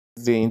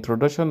The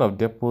introduction of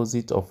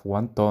deposit of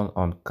 1 ton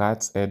on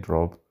Cat's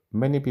airdrop,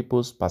 many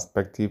people's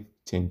perspective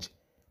changed.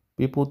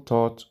 People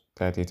thought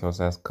that it was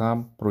a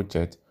scam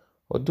project,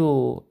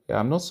 although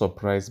I'm not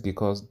surprised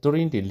because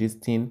during the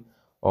listing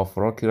of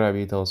Rocky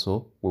Rabbit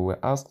also, we were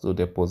asked to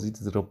deposit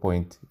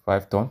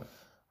 0.5 ton.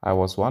 I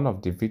was one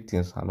of the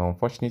victims and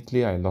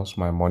unfortunately I lost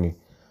my money.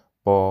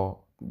 But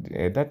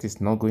that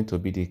is not going to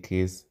be the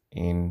case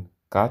in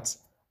Cats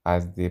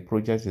as the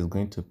project is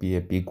going to be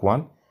a big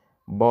one.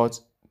 But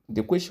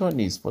the question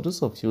is, for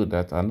those of you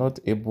that are not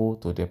able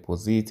to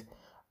deposit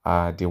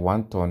the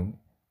 1 ton,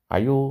 are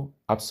you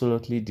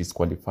absolutely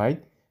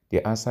disqualified?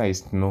 The answer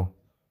is no.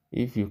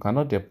 If you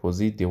cannot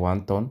deposit the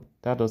 1 ton,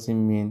 that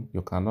doesn't mean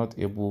you cannot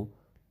able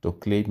to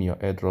claim your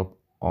airdrop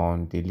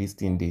on the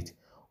listing date.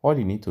 All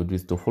you need to do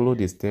is to follow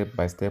the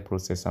step-by-step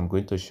process I'm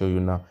going to show you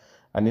now.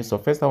 And if it's the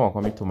first time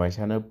coming to my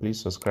channel,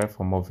 please subscribe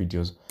for more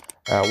videos.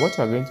 What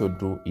you're going to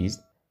do is,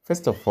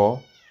 first of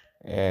all,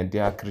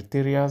 there are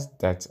criteria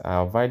that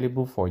are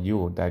available for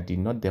you that did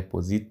not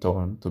deposit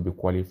on to be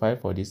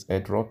qualified for this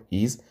airdrop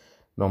is,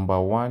 number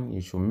one,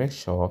 you should make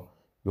sure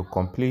you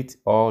complete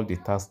all the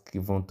tasks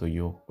given to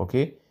you.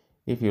 Okay,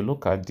 if you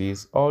look at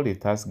this, all the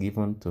tasks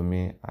given to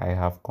me, I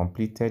have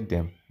completed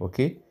them.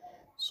 Okay,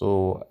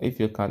 so if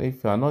you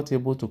are not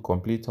able to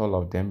complete all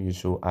of them, you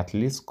should at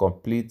least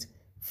complete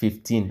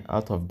 15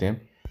 out of them.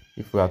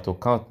 If we are to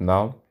count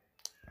now,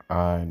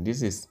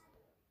 this is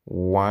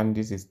 1,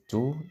 this is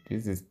 2,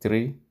 this is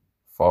 3,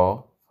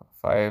 4,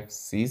 5,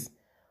 6,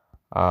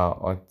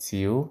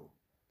 until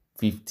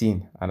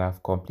 15, and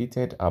I've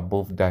completed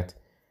above that.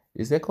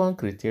 The second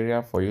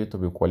criteria for you to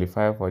be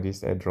qualified for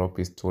this airdrop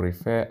is to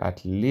refer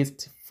at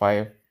least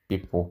 5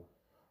 people.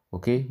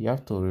 Okay, you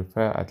have to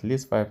refer at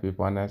least 5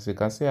 people, and as you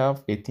can see, I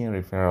have 18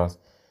 referrals.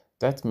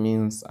 That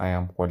means I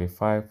am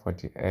qualified for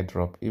the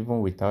airdrop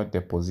even without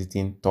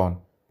depositing ton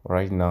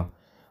right now.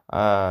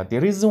 The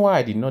reason why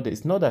I did not,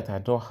 it's not that I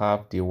don't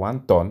have the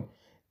 1 ton.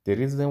 The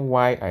reason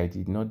why I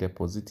did not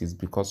deposit is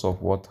because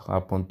of what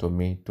happened to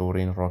me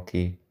during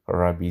Rocky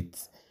Rabbit.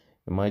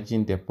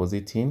 Imagine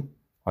depositing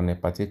on a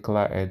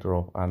particular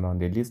airdrop and on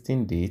the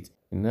listing date,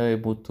 you're not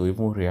able to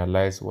even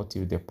realize what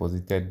you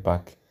deposited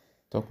back.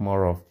 Talk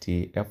more of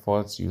the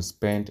efforts you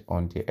spend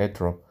on the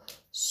airdrop.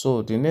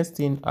 So the next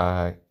thing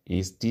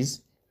is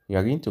this. You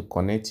are going to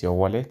connect your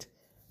wallet,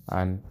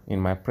 and in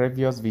my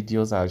previous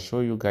videos I'll show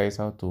you guys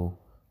how to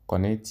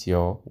connect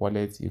your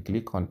wallet. You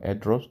click on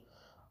airdrops,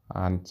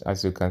 and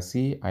as you can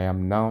see, I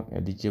am now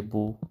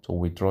eligible to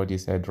withdraw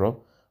this airdrop.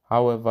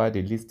 However,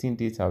 the listing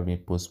date have been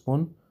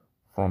postponed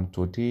from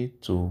today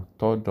to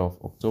 3rd of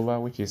October,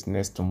 which is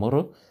next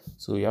tomorrow.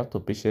 So you have to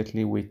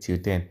patiently wait till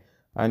then.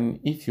 And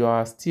if you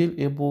are still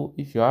able,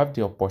 if you have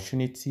the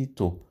opportunity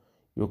to,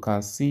 you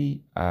can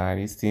see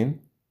this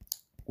thing,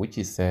 which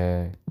is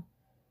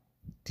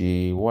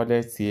the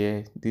wallet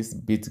here, this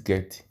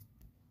BitGet.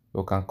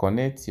 You can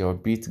connect your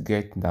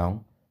BitGet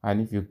now,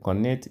 and if you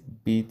connect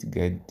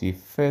BitGet, the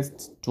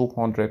first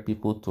 200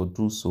 people to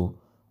do so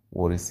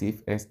will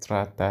receive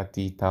extra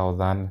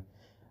 30,000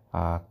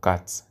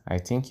 cards. I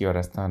think you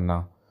understand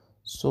now.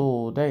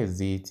 So that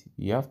is it.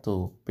 You have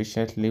to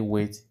patiently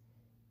wait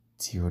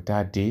till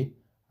that day,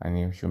 and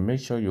you should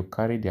make sure you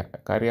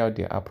carry out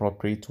the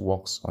appropriate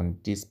works on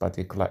this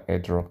particular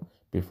airdrop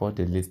before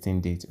the listing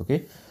date.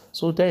 Okay,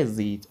 so that is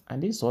it,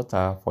 and this is what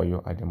I have for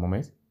you at the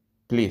moment.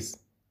 Please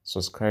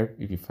subscribe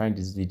if you find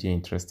this video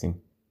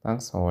interesting.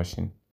 Thanks for watching.